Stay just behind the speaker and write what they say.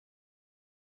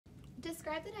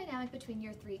Describe the dynamic between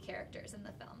your three characters in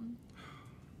the film.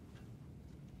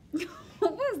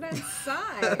 What was that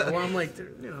sigh? Well, I'm like, they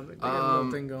got a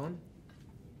little thing going.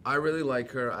 I really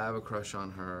like her. I have a crush on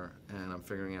her, and I'm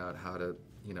figuring out how to,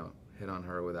 hit on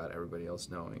her without everybody else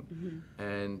knowing. Mm-hmm.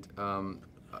 And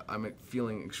I'm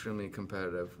feeling extremely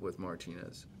competitive with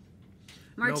Martinez.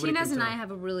 Martinez and I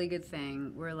have a really good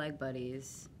thing. We're like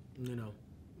buddies.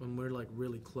 When we're like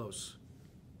really close,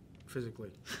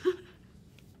 physically.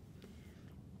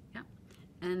 Yeah,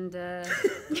 and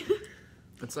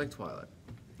it's like Twilight.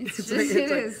 It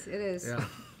is. Yeah.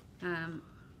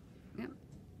 Yeah.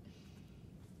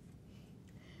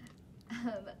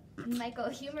 Michael,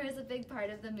 humor is a big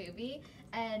part of the movie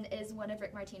and is one of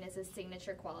Rick Martinez's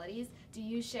signature qualities. Do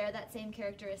you share that same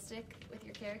characteristic with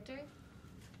your character?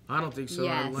 I don't think so.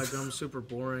 Yes. I'm super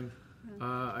boring.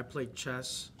 I play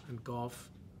chess and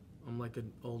golf. I'm like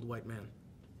an old white man.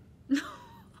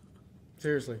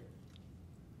 Seriously.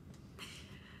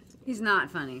 He's not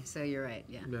funny, so you're right,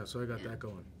 yeah. Yeah, so I got that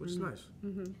going, which is nice.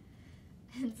 Mm-hmm.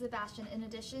 And Sebastian, in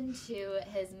addition to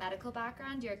his medical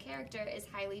background, your character is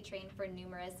highly trained for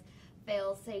numerous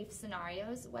fail-safe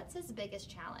scenarios. What's his biggest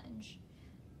challenge?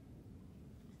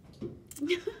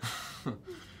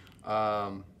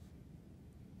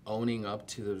 Owning up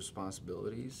to the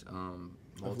responsibilities,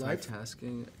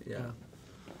 multitasking,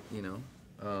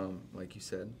 like you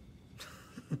said.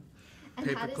 And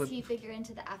how does he figure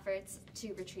into the efforts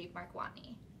to retrieve Mark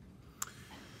Watney?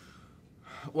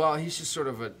 Well, he's just sort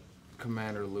of a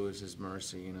Commander Lewis's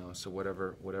mercy, so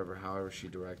however she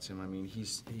directs him. I mean,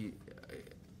 he's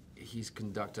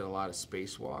conducted a lot of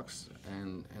spacewalks,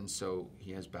 and so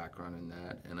he has background in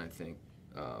that, and I think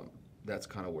that's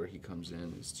kind of where he comes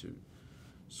in, is to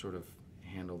sort of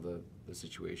handle the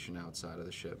situation outside of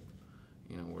the ship,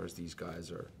 whereas these guys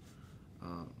are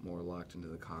more locked into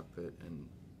the cockpit, and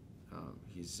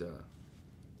he's on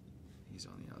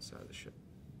the outside of the ship.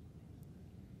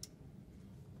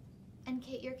 And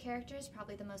Kate, your character is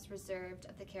probably the most reserved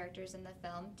of the characters in the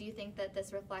film. Do you think that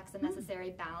this reflects a necessary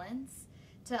balance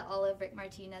to all of Rick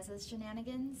Martinez's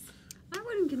shenanigans? I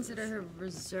wouldn't consider her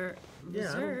reserved.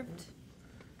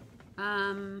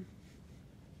 I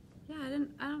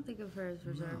don't think of her as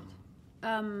reserved.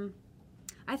 No.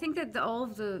 I think that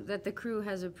the crew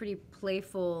has a pretty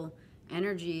playful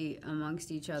energy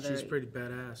amongst each other. She's pretty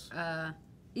badass.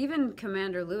 Even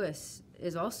Commander Lewis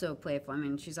is also playful. I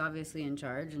mean, she's obviously in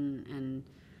charge and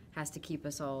has to keep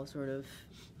us all sort of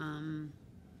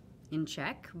in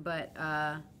check. But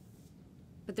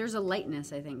there's a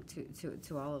lightness, I think,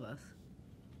 to all of us.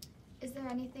 Is there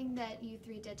anything that you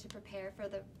three did to prepare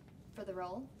for the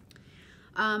role?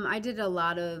 I did a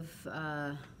lot of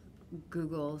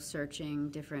Google searching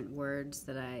different words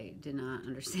that I did not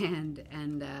understand,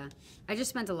 and I just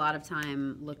spent a lot of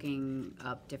time looking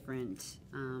up different,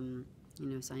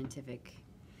 scientific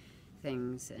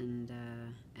things, and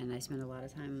I spent a lot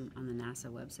of time on the NASA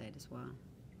website as well.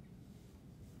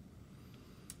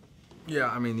 Yeah,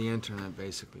 I mean, the internet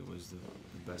basically was the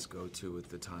best go-to with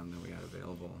the time that we had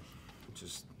available.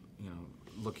 Just,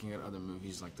 looking at other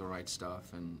movies like The Right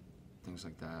Stuff and things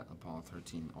like that, Apollo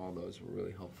 13, all those were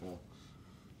really helpful.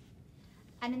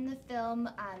 And in the film,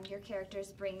 your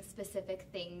characters bring specific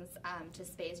things to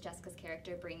space. Jessica's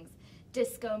character brings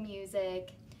disco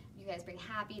music. You guys bring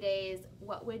Happy Days.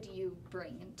 What would you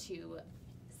bring to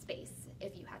space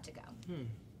if you had to go?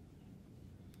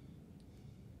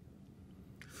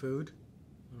 Food.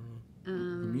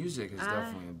 Music is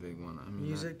definitely a big one. I mean,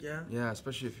 music, yeah? Yeah,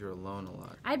 especially if you're alone a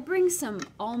lot. I'd bring some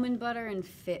almond butter and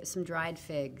some dried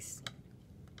figs.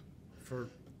 For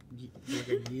like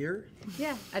a year?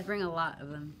 Yeah, I'd bring a lot of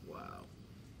them. Wow.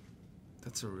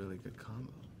 That's a really good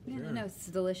combo. Yeah, no, it's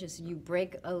delicious. You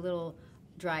break a little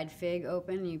dried fig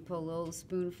open, you put a little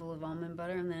spoonful of almond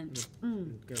butter, and then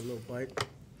Get a little bite.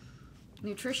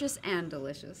 Nutritious and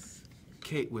delicious.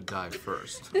 Kate would die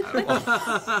first.